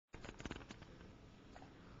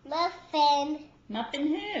Muffin. Muffin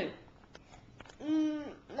who?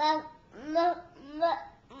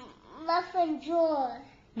 Muffin drawer.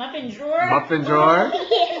 Muffin drawer? Muffin drawer?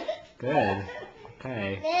 Good.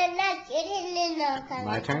 Okay.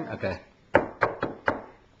 My turn? Okay.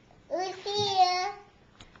 Who's here?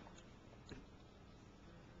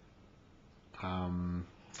 Ham.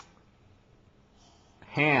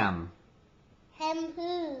 Ham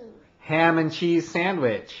who? Ham and cheese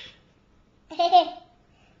sandwich.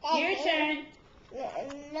 Your turn.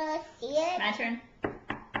 No, here. My turn.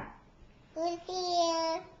 Who's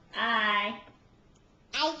here? I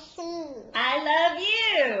too. love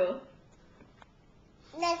you.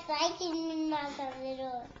 That's why I can knock on the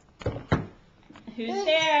door. Who's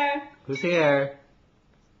there? Who's here?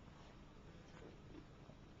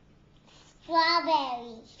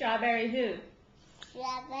 Strawberry. Strawberry who?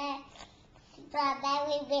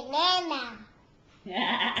 Strawberry banana.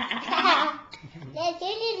 Again? That's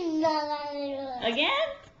you didn't knock on the door.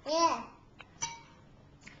 Yeah.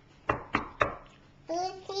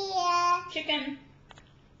 Who's here? Chicken.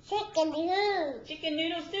 Chicken who? Chicken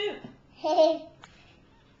noodle soup.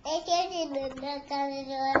 That's you didn't knock on the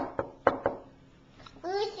door.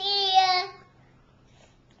 Who's here?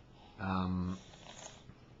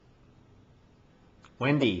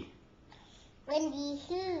 Wendy. Wendy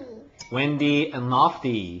who? Wendy and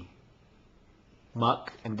Lofty.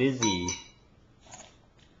 Muck and Dizzy.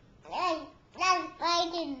 That's why I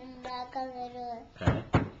didn't knock on the door. Okay.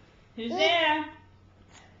 Who's there?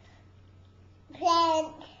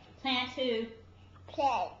 Plant. Plant who?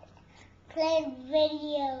 Plant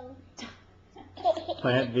video.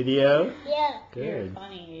 Plant video? Yeah. You're Good.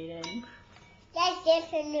 funny, Aiden. That's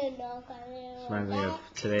just a new knock on the door. Reminds me of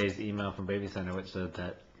today's email from Baby Center, which said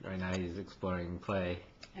that right now he's exploring play.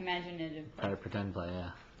 Imaginative Try play. to pretend play,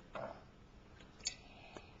 yeah.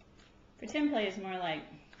 Pretend play is more like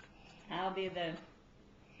I'll be the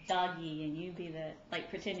doggy and you be the, like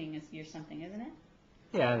pretending is you're something, isn't it?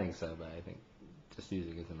 Yeah, I think so, but I think just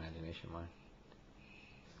using his imagination more.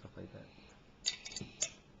 Stuff like that.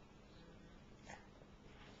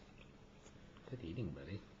 Good eating,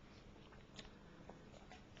 buddy.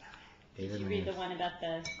 Did you read the one about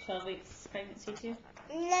the 12 weeks pregnancy too?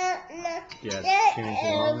 No. Yes, chewing too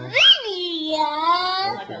long there? Video.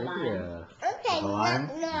 Like a line. Yeah. Okay, The line?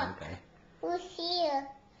 no. Okay. Who's here?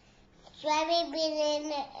 Strawberry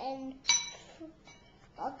banana and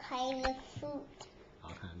all kinds of fruit.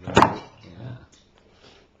 All kinds of